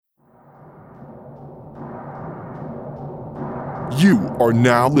You are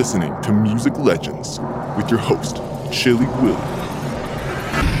now listening to Music Legends with your host, Chili Willy.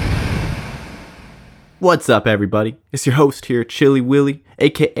 What's up, everybody? It's your host here, Chili Willy,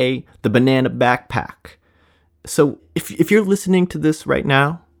 aka the Banana Backpack. So, if you're listening to this right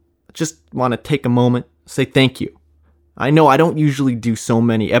now, I just want to take a moment, say thank you. I know I don't usually do so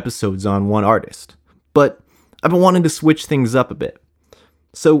many episodes on one artist, but I've been wanting to switch things up a bit.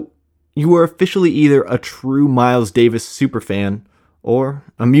 So, you are officially either a true Miles Davis superfan or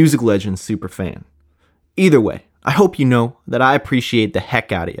a Music Legends superfan. Either way, I hope you know that I appreciate the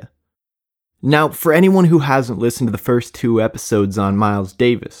heck out of you. Now, for anyone who hasn't listened to the first 2 episodes on Miles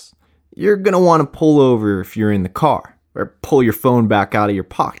Davis, you're going to want to pull over if you're in the car, or pull your phone back out of your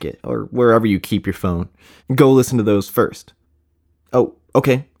pocket, or wherever you keep your phone, and go listen to those first. Oh,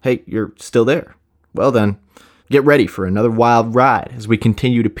 okay, hey, you're still there. Well then, get ready for another wild ride as we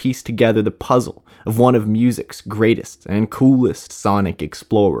continue to piece together the puzzle of one of music's greatest and coolest sonic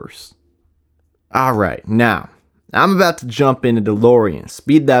explorers. Alright, now, I'm about to jump in a DeLorean,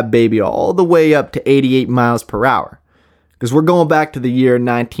 speed that baby all the way up to 88 miles per hour, because we're going back to the year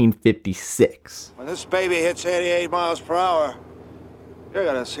 1956. When this baby hits 88 miles per hour, you're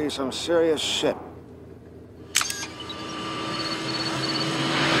gonna see some serious shit.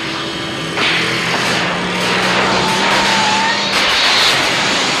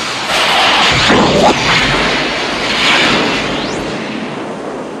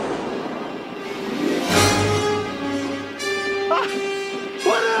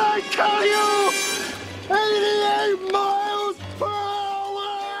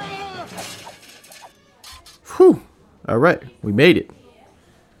 Whew, alright, we made it.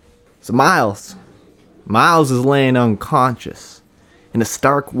 So Miles is laying unconscious in a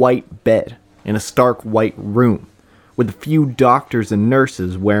stark white bed in a stark white room with a few doctors and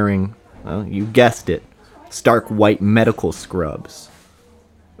nurses wearing, well, you guessed it, stark white medical scrubs.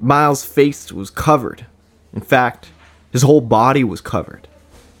 Miles' face was covered. In fact, his whole body was covered.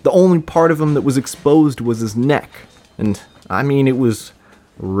 The only part of him that was exposed was his neck, and I mean it was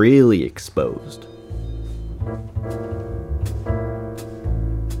really exposed.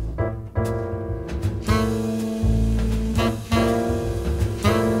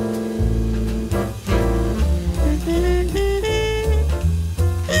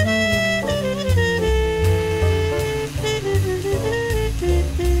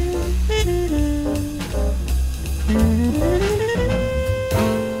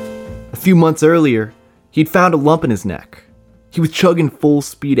 A few months earlier, he'd found a lump in his neck. He was chugging full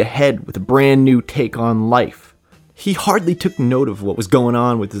speed ahead with a brand new take on life. He hardly took note of what was going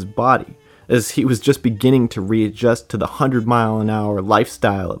on with his body, as he was just beginning to readjust to the 100-mile-an-hour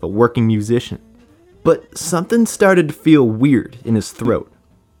lifestyle of a working musician. But something started to feel weird in his throat.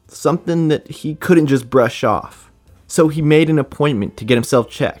 Something that he couldn't just brush off. So he made an appointment to get himself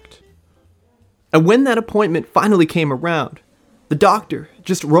checked. And when that appointment finally came around, the doctor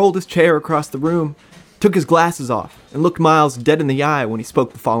just rolled his chair across the room, took his glasses off, and looked Miles dead in the eye when he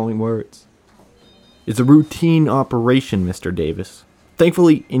spoke the following words. "It's a routine operation, Mr. Davis.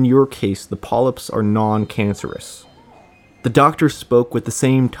 Thankfully, in your case, the polyps are non-cancerous." The doctor spoke with the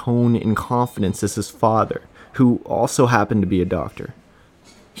same tone and confidence as his father, who also happened to be a doctor.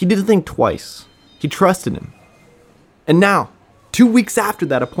 He didn't think twice. He trusted him. And now, 2 weeks after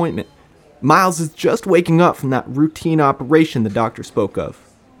that appointment, Miles is just waking up from that routine operation the doctor spoke of.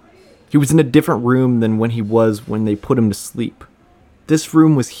 He was in a different room than when he was when they put him to sleep. This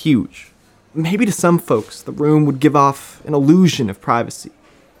room was huge. Maybe to some folks, the room would give off an illusion of privacy,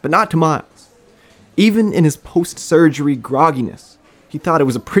 but not to Miles. Even in his post-surgery grogginess, he thought it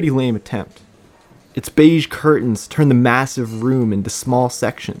was a pretty lame attempt. Its beige curtains turned the massive room into small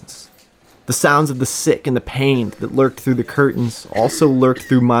sections. The sounds of the sick and the pain that lurked through the curtains also lurked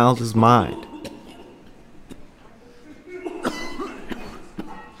through Miles' mind.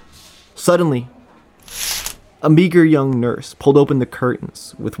 Suddenly, a meager young nurse pulled open the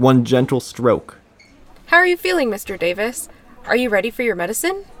curtains with one gentle stroke. "How are you feeling, Mr. Davis? Are you ready for your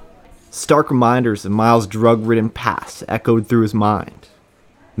medicine?" Stark reminders of Miles' drug-ridden past echoed through his mind.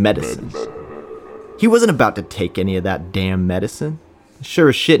 Medicine. He wasn't about to take any of that damn medicine. Sure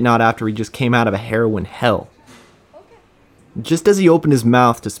as shit not after he just came out of a heroin hell. Just as he opened his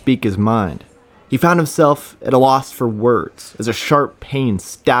mouth to speak his mind, he found himself at a loss for words as a sharp pain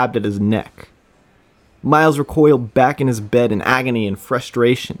stabbed at his neck. Miles recoiled back in his bed in agony and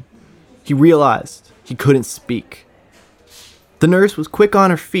frustration. He realized he couldn't speak. The nurse was quick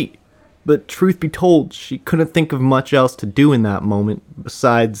on her feet, but truth be told, she couldn't think of much else to do in that moment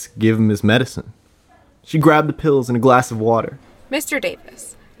besides give him his medicine. She grabbed the pills and a glass of water. "Mr.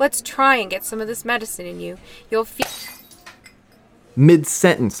 Davis, let's try and get some of this medicine in you. You'll feel..."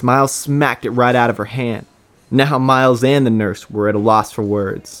 Mid-sentence, Miles smacked it right out of her hand. Now Miles and the nurse were at a loss for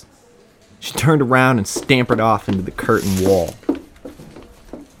words. She turned around and scampered off into the curtain wall.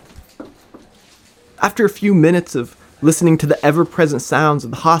 After a few minutes of listening to the ever-present sounds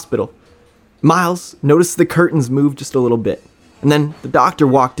of the hospital, Miles noticed the curtains move just a little bit, and then the doctor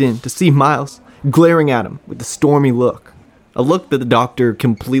walked in to see Miles glaring at him with a stormy look, a look that the doctor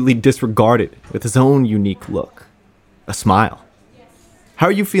completely disregarded with his own unique look, a smile. "How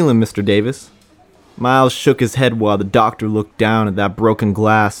are you feeling, Mr. Davis?" Miles shook his head while the doctor looked down at that broken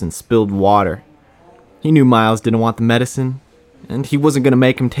glass and spilled water. He knew Miles didn't want the medicine, and he wasn't going to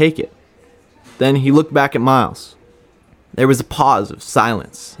make him take it. Then he looked back at Miles. There was a pause of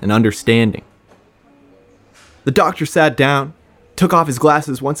silence and understanding. The doctor sat down, took off his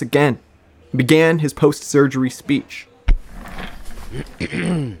glasses once again, and began his post-surgery speech.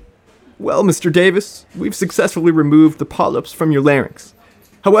 "Well, Mr. Davis, we've successfully removed the polyps from your larynx.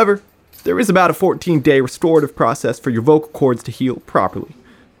 However, there is about a 14-day restorative process for your vocal cords to heal properly.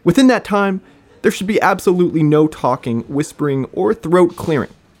 Within that time, there should be absolutely no talking, whispering, or throat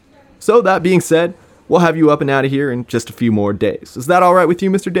clearing. So that being said, we'll have you up and out of here in just a few more days. Is that all right with you,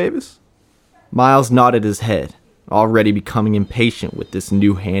 Mr. Davis?" Miles nodded his head, already becoming impatient with this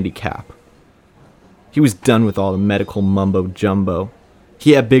new handicap. He was done with all the medical mumbo-jumbo.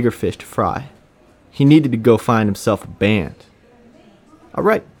 He had bigger fish to fry. He needed to go find himself a band. "All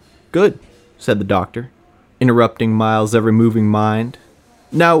right, good," said the doctor, interrupting Miles' ever-moving mind.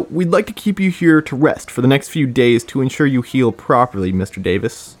 "Now, we'd like to keep you here to rest for the next few days to ensure you heal properly, Mr.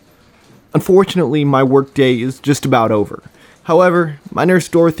 Davis. Unfortunately, my workday is just about over. However, my nurse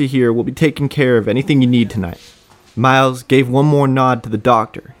Dorothy here will be taking care of anything you need tonight." Miles gave one more nod to the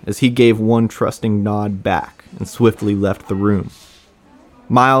doctor as he gave one trusting nod back and swiftly left the room.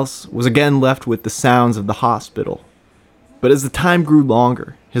 Miles was again left with the sounds of the hospital. But as the time grew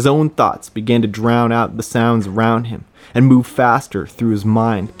longer, his own thoughts began to drown out the sounds around him and move faster through his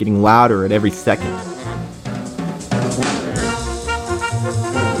mind, getting louder at every second.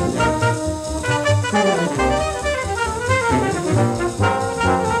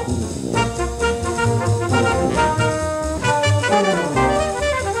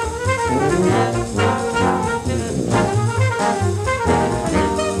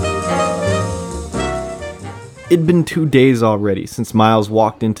 It'd been 2 days already since Miles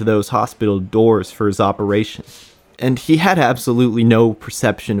walked into those hospital doors for his operation, and he had absolutely no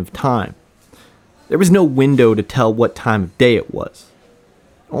perception of time. There was no window to tell what time of day it was.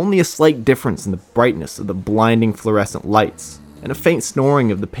 Only a slight difference in the brightness of the blinding fluorescent lights, and a faint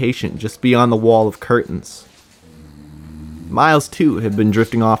snoring of the patient just beyond the wall of curtains. Miles, too, had been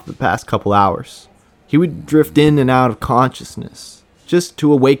drifting off the past couple hours. He would drift in and out of consciousness, just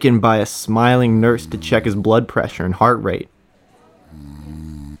to awaken by a smiling nurse to check his blood pressure and heart rate.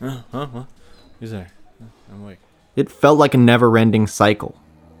 What? Who's there? I'm awake. It felt like a never-ending cycle.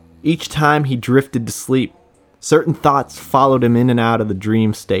 Each time he drifted to sleep, certain thoughts followed him in and out of the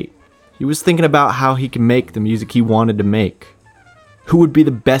dream state. He was thinking about how he could make the music he wanted to make. Who would be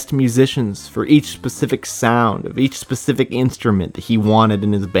the best musicians for each specific sound of each specific instrument that he wanted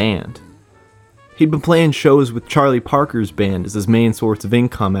in his band. He'd been playing shows with Charlie Parker's band as his main source of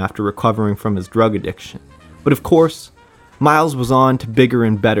income after recovering from his drug addiction. But of course, Miles was on to bigger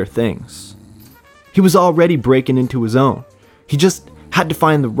and better things. He was already breaking into his own. He just had to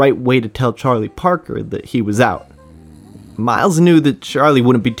find the right way to tell Charlie Parker that he was out. Miles knew that Charlie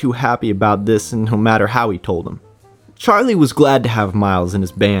wouldn't be too happy about this, and no matter how he told him. Charlie was glad to have Miles in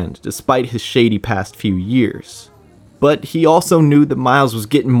his band, despite his shady past few years. But he also knew that Miles was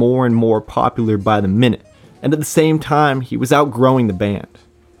getting more and more popular by the minute, and at the same time, he was outgrowing the band.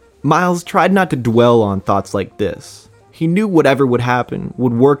 Miles tried not to dwell on thoughts like this. He knew whatever would happen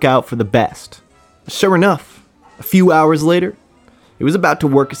would work out for the best. Sure enough, a few hours later, it was about to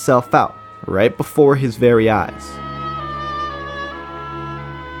work itself out, right before his very eyes.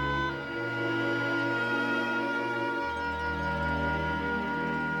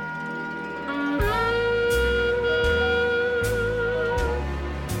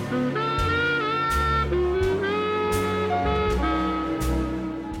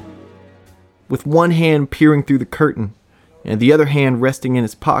 With one hand peering through the curtain, and the other hand resting in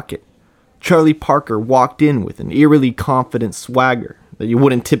his pocket, Charlie Parker walked in with an eerily confident swagger that you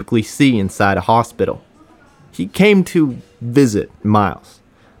wouldn't typically see inside a hospital. He came to visit Miles,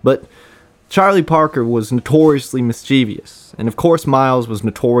 but Charlie Parker was notoriously mischievous, and of course Miles was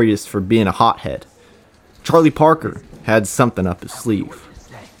notorious for being a hothead. Charlie Parker had something up his sleeve.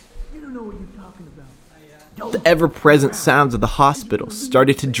 The ever-present sounds of the hospital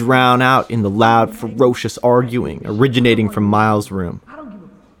started to drown out in the loud, ferocious arguing originating from Miles' room.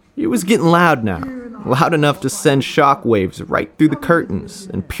 It was getting loud now, loud enough to send shockwaves right through the curtains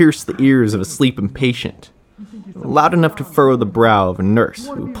and pierce the ears of a sleeping patient. Loud enough to furrow the brow of a nurse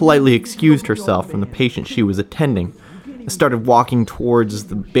who politely excused herself from the patient she was attending and started walking towards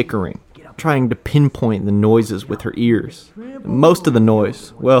the bickering, trying to pinpoint the noises with her ears. And most of the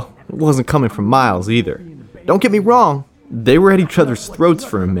noise, well, it wasn't coming from Miles either. Don't get me wrong, they were at each other's throats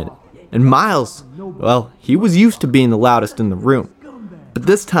for a minute. And Miles, well, he was used to being the loudest in the room. But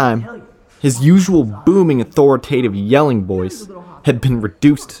this time, his usual booming, authoritative yelling voice had been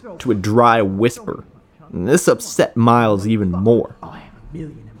reduced to a dry whisper. And this upset Miles even more.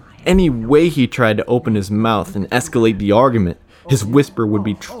 Any way he tried to open his mouth and escalate the argument, his whisper would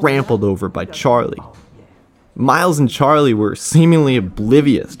be trampled over by Charlie. Miles and Charlie were seemingly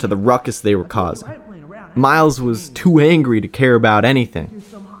oblivious to the ruckus they were causing. Miles was too angry to care about anything.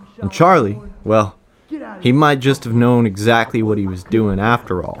 And Charlie, well, he might just have known exactly what he was doing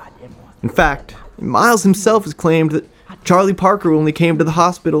after all. In fact, Miles himself has claimed that Charlie Parker only came to the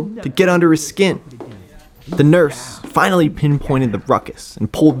hospital to get under his skin. The nurse finally pinpointed the ruckus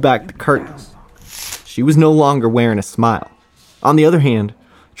and pulled back the curtains. She was no longer wearing a smile. On the other hand,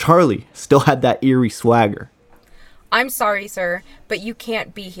 Charlie still had that eerie swagger. I'm sorry, sir, but you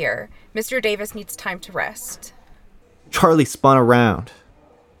can't be here. Mr. Davis needs time to rest. Charlie spun around.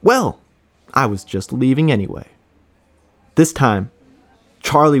 Well, I was just leaving anyway. This time,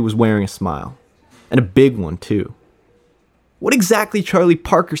 Charlie was wearing a smile, and a big one too. What exactly Charlie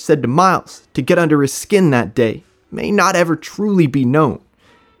Parker said to Miles to get under his skin that day may not ever truly be known.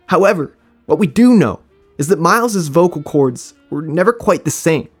 However, what we do know is that Miles' vocal cords were never quite the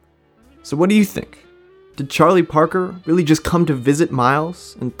same. So what do you think? Did Charlie Parker really just come to visit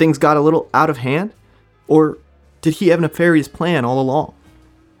Miles and things got a little out of hand? Or did he have a nefarious plan all along?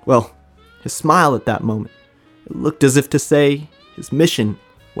 Well, his smile at that moment, it looked as if to say his mission,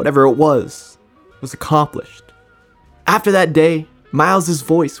 whatever it was accomplished. After that day, Miles'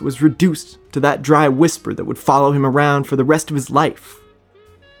 voice was reduced to that dry whisper that would follow him around for the rest of his life.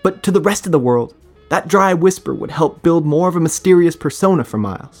 But to the rest of the world, that dry whisper would help build more of a mysterious persona for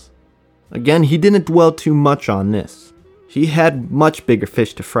Miles. Again, he didn't dwell too much on this. He had much bigger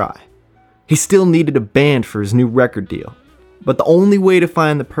fish to fry. He still needed a band for his new record deal. But the only way to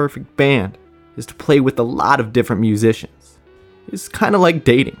find the perfect band is to play with a lot of different musicians. It's kind of like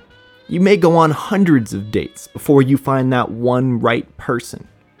dating. You may go on hundreds of dates before you find that one right person.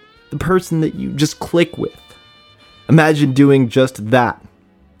 The person that you just click with. Imagine doing just that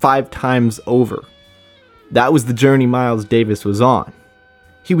 5 times over. That was the journey Miles Davis was on.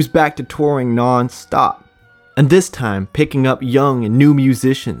 He was back to touring non-stop, and this time picking up young and new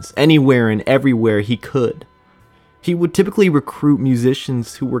musicians anywhere and everywhere he could. He would typically recruit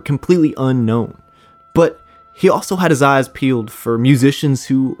musicians who were completely unknown, but he also had his eyes peeled for musicians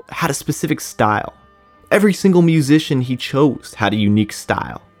who had a specific style. Every single musician he chose had a unique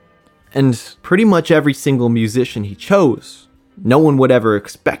style. And pretty much every single musician he chose, no one would ever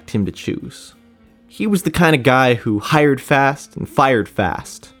expect him to choose. He was the kind of guy who hired fast and fired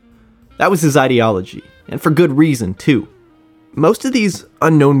fast. That was his ideology, and for good reason, too. Most of these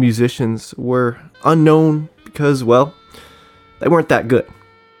unknown musicians were unknown because, well, they weren't that good.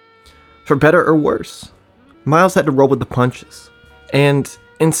 For better or worse, Miles had to roll with the punches. And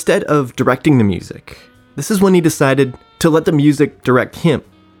instead of directing the music, this is when he decided to let the music direct him.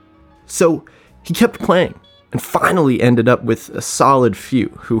 So he kept playing, and finally ended up with a solid few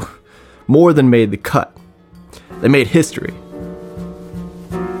who more than made the cut. They made history.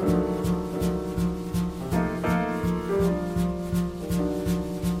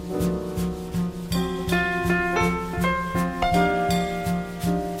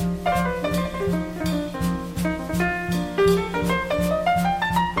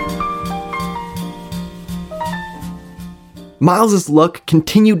 Miles' luck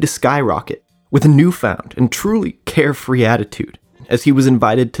continued to skyrocket with a newfound and truly carefree attitude as he was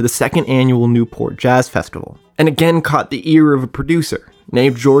invited to the 2nd annual Newport Jazz Festival, and again caught the ear of a producer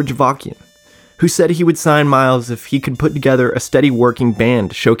named George Avakian, who said he would sign Miles if he could put together a steady working band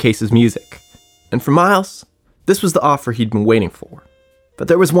to showcase his music. And for Miles, this was the offer he'd been waiting for. But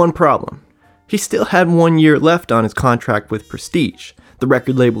there was one problem. He still had 1 year left on his contract with Prestige, the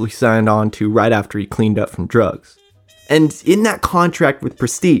record label he signed on to right after he cleaned up from drugs. And in that contract with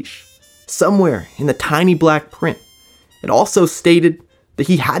Prestige, somewhere in the tiny black print, it also stated that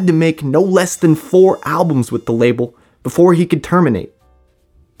he had to make no less than 4 albums with the label before he could terminate.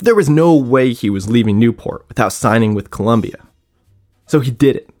 There was no way he was leaving Newport without signing with Columbia. So he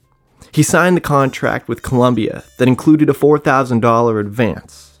did it. he signed the contract with Columbia that included a $4,000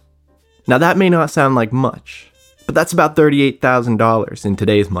 advance. Now that may not sound like much, but that's about $38,000 in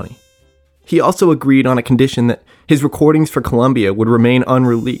today's money. He also agreed on a condition that his recordings for Columbia would remain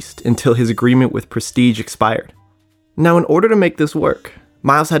unreleased until his agreement with Prestige expired. Now, in order to make this work,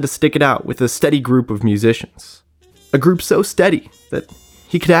 Miles had to stick it out with a steady group of musicians. A group so steady that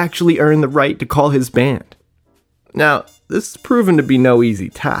he could actually earn the right to call his band. Now, this has proven to be no easy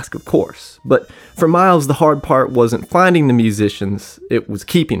task, of course, but for Miles, the hard part wasn't finding the musicians, it was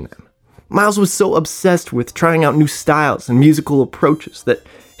keeping them. Miles was so obsessed with trying out new styles and musical approaches that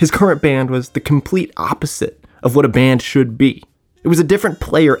his current band was the complete opposite of what a band should be. It was a different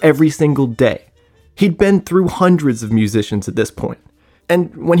player every single day. He'd been through hundreds of musicians at this point,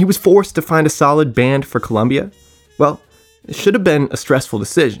 and when he was forced to find a solid band for Columbia, well, it should have been a stressful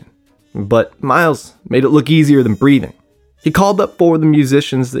decision. But Miles made it look easier than breathing. He called up 4 of the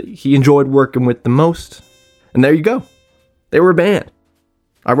musicians that he enjoyed working with the most, and there you go. They were a band.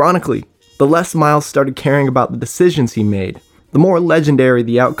 Ironically, the less Miles started caring about the decisions he made, the more legendary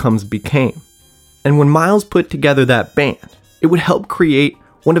the outcomes became. And when Miles put together that band, it would help create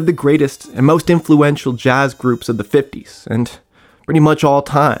one of the greatest and most influential jazz groups of the 50s, and pretty much all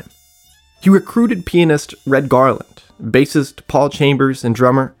time. He recruited pianist Red Garland, bassist Paul Chambers, and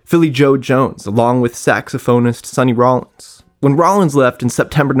drummer Philly Joe Jones, along with saxophonist Sonny Rollins. When Rollins left in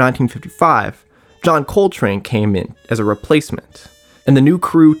September 1955, John Coltrane came in as a replacement, and the new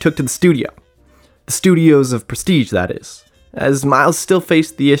crew took to the studio. The studios of Prestige, that is, as Miles still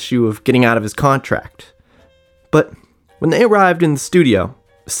faced the issue of getting out of his contract. But when they arrived in the studio,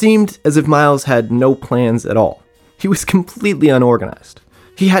 it seemed as if Miles had no plans at all. He was completely unorganized.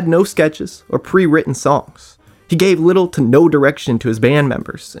 He had no sketches or pre-written songs. He gave little to no direction to his band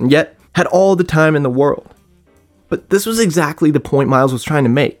members, and yet had all the time in the world. But this was exactly the point Miles was trying to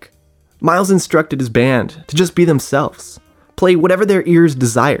make. Miles instructed his band to just be themselves, play whatever their ears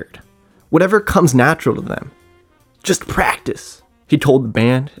desired, whatever comes natural to them. Just practice, he told the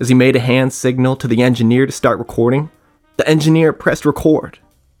band as he made a hand signal to the engineer to start recording. The engineer pressed record,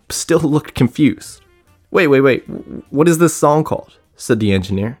 but still looked confused. Wait, what is this song called? Said the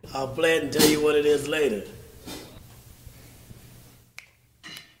engineer. I'll play it and tell you what it is later.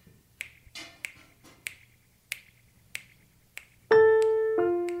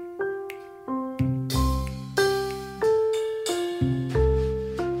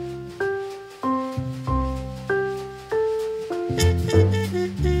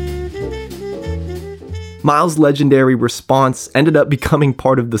 Miles' legendary response ended up becoming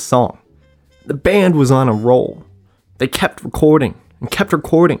part of the song. The band was on a roll. They kept recording and kept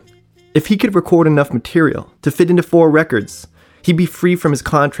recording. If he could record enough material to fit into 4 records, he'd be free from his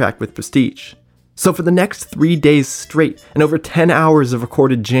contract with Prestige. So for the next 3 days straight and over 10 hours of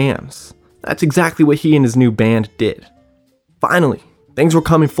recorded jams, that's exactly what he and his new band did. Finally, things were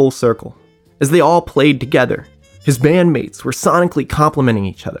coming full circle. As they all played together, his bandmates were sonically complimenting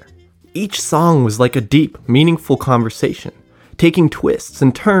each other. Each song was like a deep, meaningful conversation, taking twists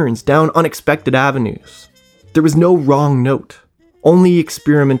and turns down unexpected avenues. There was no wrong note, only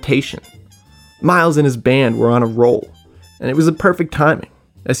experimentation. Miles and his band were on a roll, and it was a perfect timing,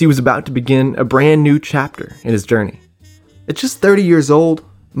 as he was about to begin a brand new chapter in his journey. At just 30 years old,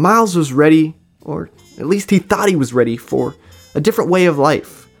 Miles was ready, or at least he thought he was ready, for a different way of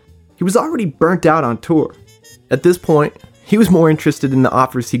life. He was already burnt out on tour. At this point, he was more interested in the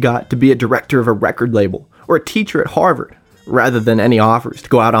offers he got to be a director of a record label or a teacher at Harvard, rather than any offers to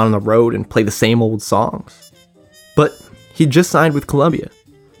go out on the road and play the same old songs. But he'd just signed with Columbia,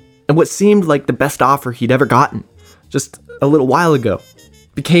 and what seemed like the best offer he'd ever gotten, just a little while ago,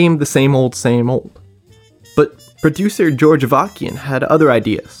 became the same old. But producer George Avakian had other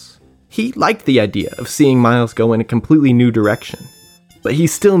ideas. He liked the idea of seeing Miles go in a completely new direction, but he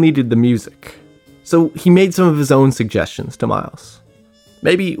still needed the music. So he made some of his own suggestions to Miles.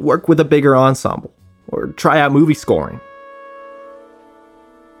 Maybe work with a bigger ensemble, or try out movie scoring.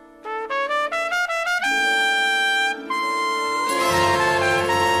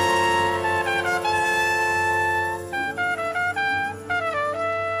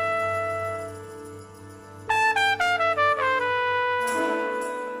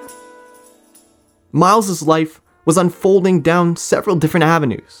 Miles' life was unfolding down several different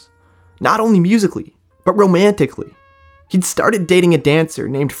avenues. Not only musically, but romantically. He'd started dating a dancer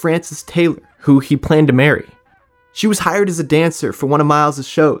named Frances Taylor, who he planned to marry. She was hired as a dancer for one of Miles'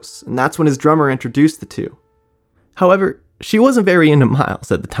 shows, and that's when his drummer introduced the two. However, she wasn't very into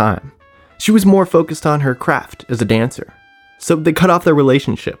Miles at the time. She was more focused on her craft as a dancer, so they cut off their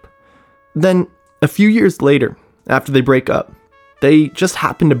relationship. Then, a few years later, after they break up, They just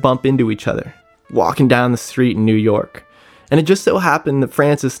happened to bump into each other, walking down the street in New York, and it just so happened that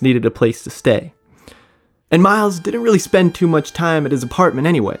Frances needed a place to stay. And Miles didn't really spend too much time at his apartment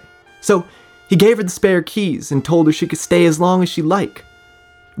anyway, so he gave her the spare keys and told her she could stay as long as she'd like.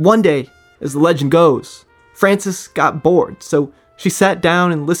 One day, as the legend goes, Frances got bored, so she sat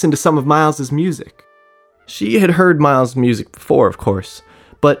down and listened to some of Miles's music. She had heard Miles' music before, of course,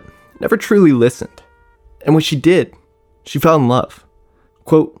 but never truly listened. And when she did, she fell in love.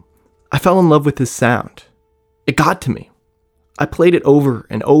 Quote, "I fell in love with his sound. It got to me. I played it over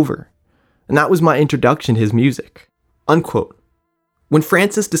and over, and that was my introduction to his music." Unquote. When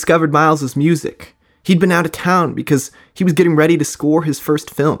Frances discovered Miles's music, he'd been out of town because he was getting ready to score his first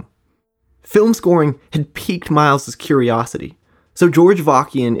film. Film scoring had piqued Miles's curiosity, so George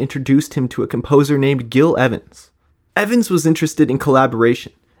Vachian introduced him to a composer named Gil Evans. Evans was interested in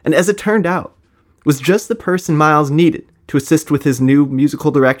collaboration, and as it turned out, was just the person Miles needed to assist with his new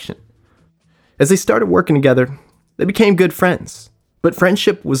musical direction. As they started working together, they became good friends, but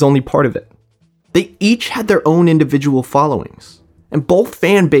friendship was only part of it. They each had their own individual followings, and both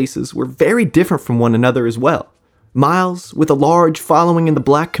fan bases were very different from one another as well. Miles with a large following in the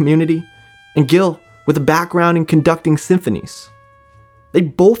black community, and Gil with a background in conducting symphonies. They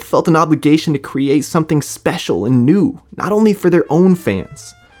both felt an obligation to create something special and new, not only for their own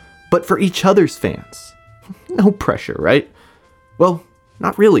fans, but for each other's fans. No pressure, right? Well,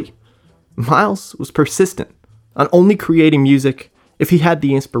 not really. Miles was persistent on only creating music if he had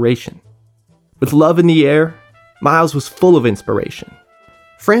the inspiration. With love in the air, Miles was full of inspiration.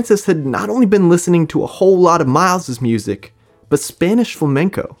 Frances had not only been listening to a whole lot of Miles's music, but Spanish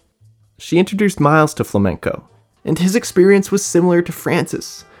flamenco. She introduced Miles to flamenco, and his experience was similar to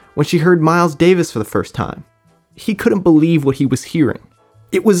Frances when she heard Miles Davis for the first time. He couldn't believe what he was hearing.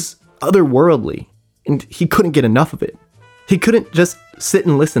 It was otherworldly, and he couldn't get enough of it. He couldn't just sit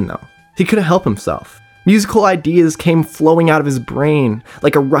and listen though. He couldn't help himself. Musical ideas came flowing out of his brain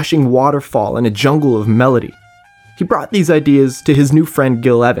like a rushing waterfall in a jungle of melody. He brought these ideas to his new friend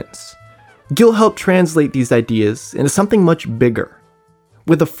Gil Evans. Gil helped translate these ideas into something much bigger.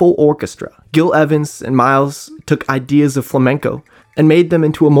 With a full orchestra, Gil Evans and Miles took ideas of flamenco and made them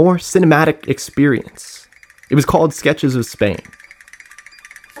into a more cinematic experience. It was called Sketches of Spain.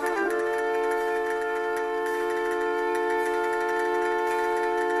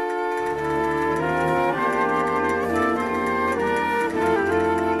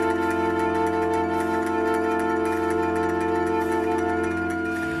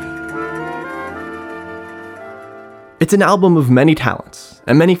 It's an album of many talents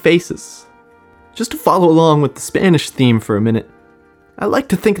and many faces. Just to follow along with the Spanish theme for a minute, I like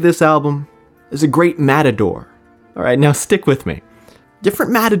to think of this album as a great matador. Alright, now stick with me.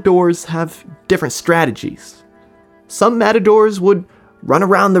 Different matadors have different strategies. Some matadors would run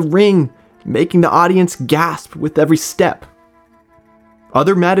around the ring, making the audience gasp with every step.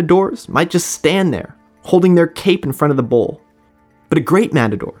 Other matadors might just stand there, holding their cape in front of the bull. But a great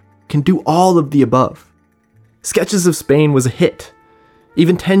matador can do all of the above. Sketches of Spain was a hit.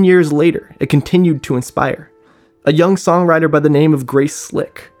 Even 10 years later, it continued to inspire. A young songwriter by the name of Grace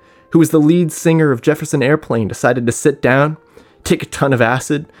Slick, who was the lead singer of Jefferson Airplane, decided to sit down, take a ton of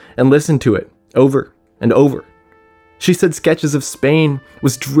acid, and listen to it over and over. She said Sketches of Spain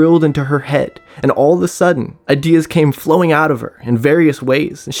was drilled into her head, and all of a sudden, ideas came flowing out of her in various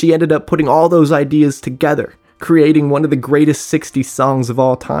ways, and she ended up putting all those ideas together, creating one of the greatest 60s songs of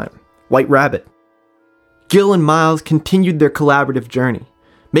all time, White Rabbit. Gil and Miles continued their collaborative journey,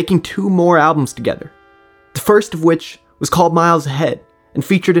 making 2 more albums together. The first of which was called Miles Ahead and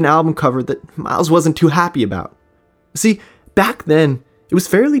featured an album cover that Miles wasn't too happy about. See, back then, it was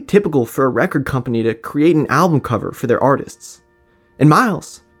fairly typical for a record company to create an album cover for their artists. And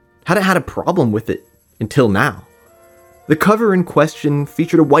Miles hadn't had a problem with it until now. The cover in question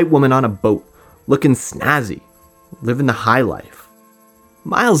featured a white woman on a boat, looking snazzy, living the high life.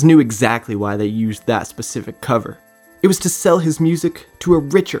 Miles knew exactly why they used that specific cover. It was to sell his music to a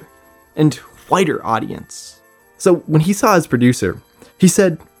richer and whiter audience. So when he saw his producer, he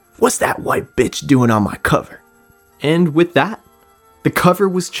said, "What's that white bitch doing on my cover?" And with that, the cover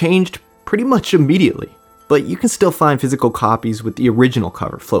was changed pretty much immediately, but you can still find physical copies with the original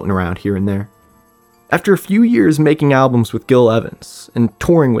cover floating around here and there. After a few years making albums with Gil Evans and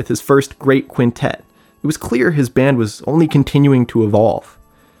touring with his first great quintet, it was clear his band was only continuing to evolve.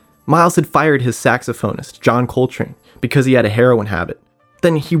 Miles had fired his saxophonist, John Coltrane, because he had a heroin habit.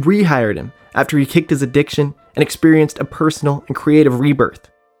 Then he rehired him after he kicked his addiction and experienced a personal and creative rebirth.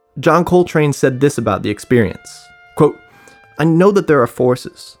 John Coltrane said this about the experience, quote, "I know that there are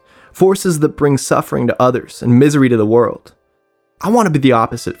forces that bring suffering to others and misery to the world. I want to be the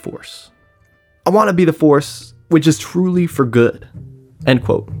opposite force. I want to be the force which is truly for good." End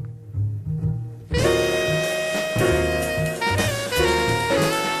quote.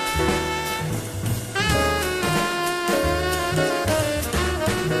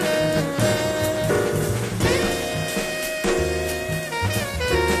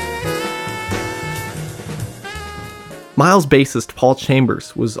 Miles' bassist Paul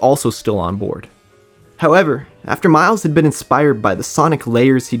Chambers was also still on board. However, after Miles had been inspired by the sonic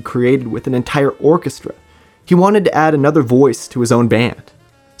layers he'd created with an entire orchestra, he wanted to add another voice to his own band.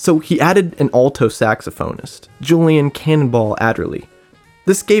 So he added an alto saxophonist, Julian Cannonball Adderley.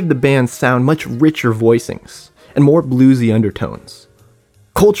 This gave the band's sound much richer voicings and more bluesy undertones.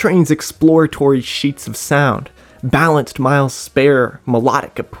 Coltrane's exploratory sheets of sound balanced Miles' spare,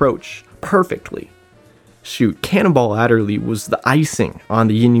 melodic approach perfectly. Shoot, Cannonball Adderley was the icing on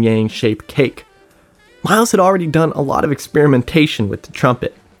the yin-yang shaped cake. Miles had already done a lot of experimentation with the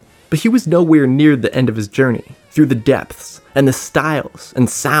trumpet, but he was nowhere near the end of his journey through the depths and the styles and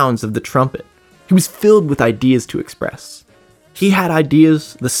sounds of the trumpet. He was filled with ideas to express. He had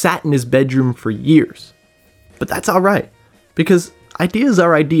ideas that sat in his bedroom for years. But that's alright, because ideas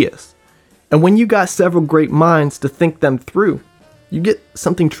are ideas. And when you got several great minds to think them through, you get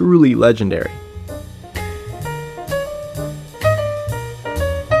something truly legendary.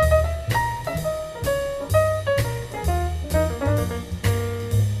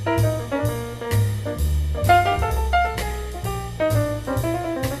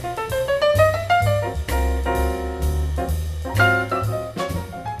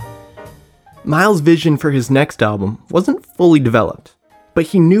 Miles' vision for his next album wasn't fully developed, but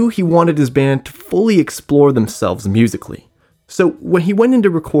he knew he wanted his band to fully explore themselves musically. So when he went in to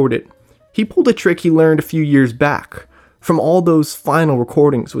record it, he pulled a trick he learned a few years back from all those final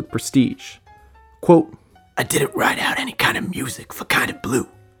recordings with Prestige. Quote, I didn't write out any kind of music for Kind of Blue.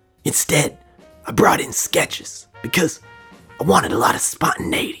 Instead, I brought in sketches because I wanted a lot of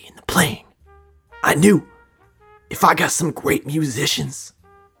spontaneity in the playing. I knew if I got some great musicians,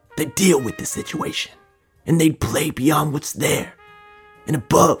 they'd deal with the situation, and they'd play beyond what's there and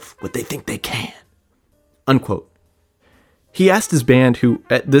above what they think they can. Unquote. He asked his band, who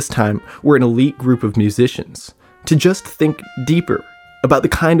at this time were an elite group of musicians, to just think deeper about the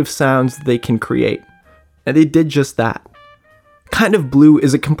kind of sounds they can create, and they did just that. Kind of Blue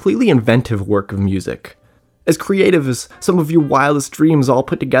is a completely inventive work of music, as creative as some of your wildest dreams all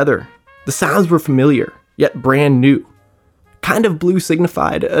put together. The sounds were familiar, yet brand new. Kind of Blue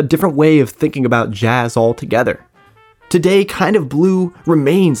signified a different way of thinking about jazz altogether. Today, Kind of Blue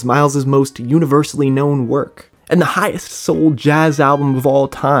remains Miles' most universally known work, and the highest sold jazz album of all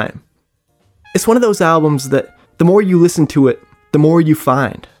time. It's one of those albums that the more you listen to it, the more you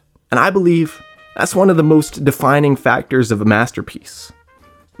find. And I believe that's one of the most defining factors of a masterpiece.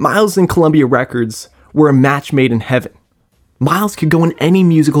 Miles and Columbia Records were a match made in heaven. Miles could go in any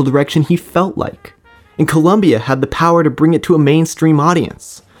musical direction he felt like, and Columbia had the power to bring it to a mainstream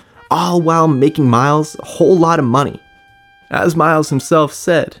audience, all while making Miles a whole lot of money. As Miles himself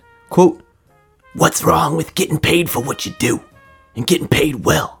said, quote, What's wrong with getting paid for what you do, and getting paid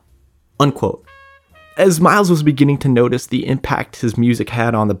well? Unquote. As Miles was beginning to notice the impact his music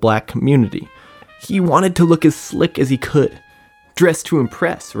had on the black community, he wanted to look as slick as he could. Dressed to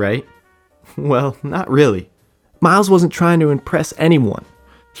impress, right? Well, not really. Miles wasn't trying to impress anyone.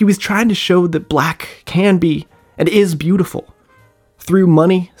 He was trying to show that black can be and is beautiful. Through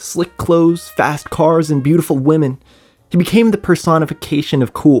money, slick clothes, fast cars, and beautiful women, he became the personification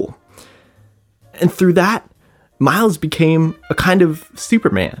of cool. And through that, Miles became a kind of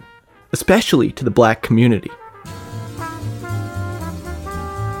Superman, especially to the black community.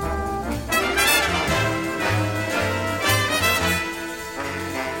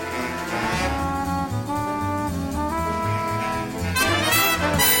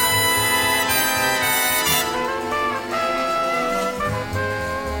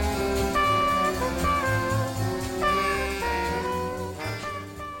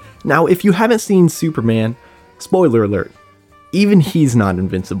 Now, if you haven't seen Superman, spoiler alert, even he's not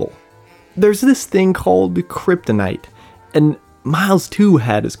invincible. There's this thing called kryptonite, and Miles too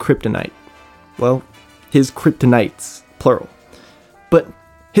had his kryptonite. Well, his kryptonites, plural. But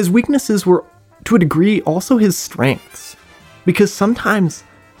his weaknesses were, to a degree, also his strengths, because sometimes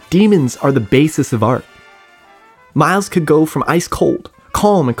demons are the basis of art. Miles could go from ice cold,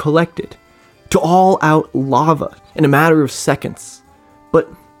 calm and collected, to all out lava in a matter of seconds, but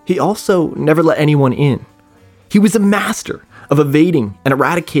he also never let anyone in. He was a master of evading and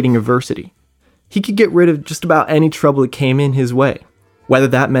eradicating adversity. He could get rid of just about any trouble that came in his way, whether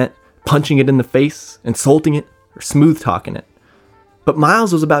that meant punching it in the face, insulting it, or smooth talking it. But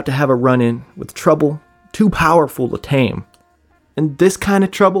Miles was about to have a run-in with trouble too powerful to tame. And this kind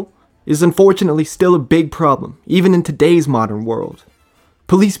of trouble is unfortunately still a big problem, even in today's modern world.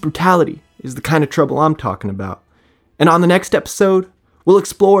 Police brutality is the kind of trouble I'm talking about. And on the next episode, we'll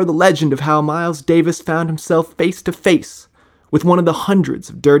explore the legend of how Miles Davis found himself face to face with one of the hundreds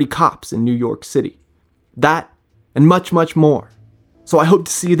of dirty cops in New York City. That and much, much more. So I hope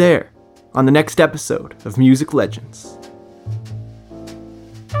to see you there on the next episode of Music Legends.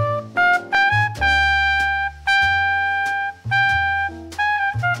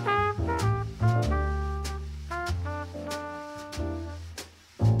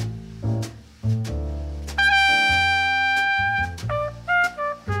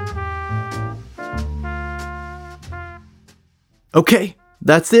 Okay,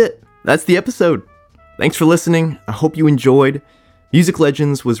 that's it. That's the episode. Thanks for listening. I hope you enjoyed. Music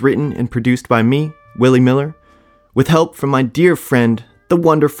Legends was written and produced by me, Willie Miller, with help from my dear friend, the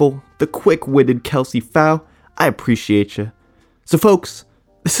wonderful, the quick-witted Kelsey Pfau. I appreciate you. So folks,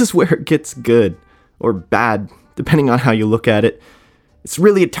 this is where it gets good, or bad, depending on how you look at it. It's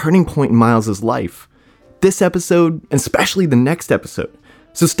really a turning point in Miles' life. This episode, and especially the next episode.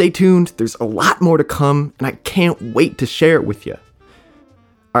 So stay tuned, there's a lot more to come, and I can't wait to share it with you.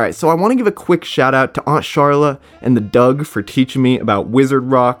 Alright, so I want to give a quick shout out to Aunt Charla and the Doug for teaching me about Wizard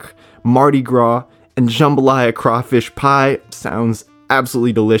Rock, Mardi Gras, and jambalaya crawfish pie. Sounds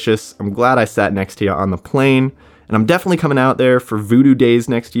absolutely delicious. I'm glad I sat next to you on the plane, and I'm definitely coming out there for Voodoo Days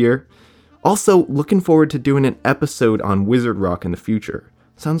next year. Also, looking forward to doing an episode on Wizard Rock in the future.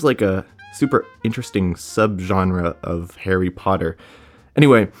 Sounds like a super interesting subgenre of Harry Potter.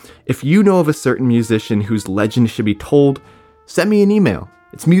 Anyway, if you know of a certain musician whose legend should be told, send me an email.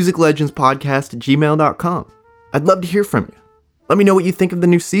 It's musiclegendspodcast@gmail.com. I'd love to hear from you. Let me know what you think of the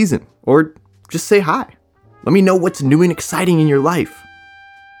new season, or just say hi. Let me know what's new and exciting in your life.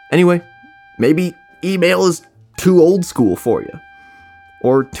 Anyway, maybe email is too old school for you,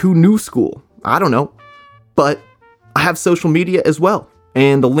 or too new school. I don't know. But I have social media as well,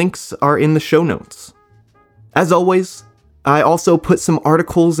 and the links are in the show notes. As always, I also put some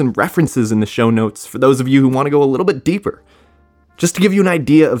articles and references in the show notes for those of you who want to go a little bit deeper. Just to give you an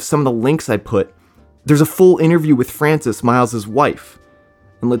idea of some of the links I put, there's a full interview with Frances, Miles' wife.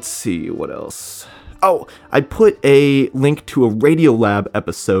 And let's see, what else? Oh, I put a link to a Radiolab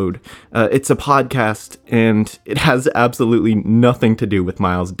episode. It's a podcast, and it has absolutely nothing to do with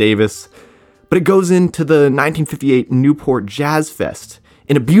Miles Davis. But it goes into the 1958 Newport Jazz Fest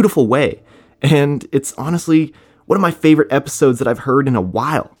in a beautiful way. And it's honestly one of my favorite episodes that I've heard in a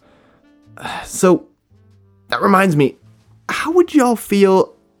while. So, that reminds me, how would y'all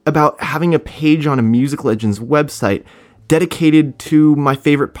feel about having a page on a Music Legends website dedicated to my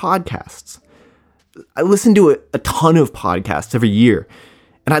favorite podcasts? I listen to a ton of podcasts every year,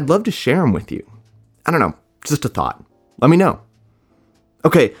 and I'd love to share them with you. I don't know, just a thought. Let me know.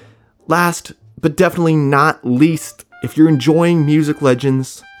 Okay, last but definitely not least, if you're enjoying Music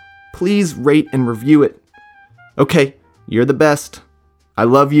Legends, please rate and review it. Okay, you're the best. I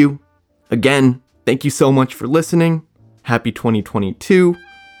love you. Again, thank you so much for listening. Happy 2022.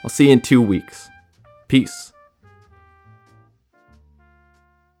 I'll see you in 2 weeks. Peace.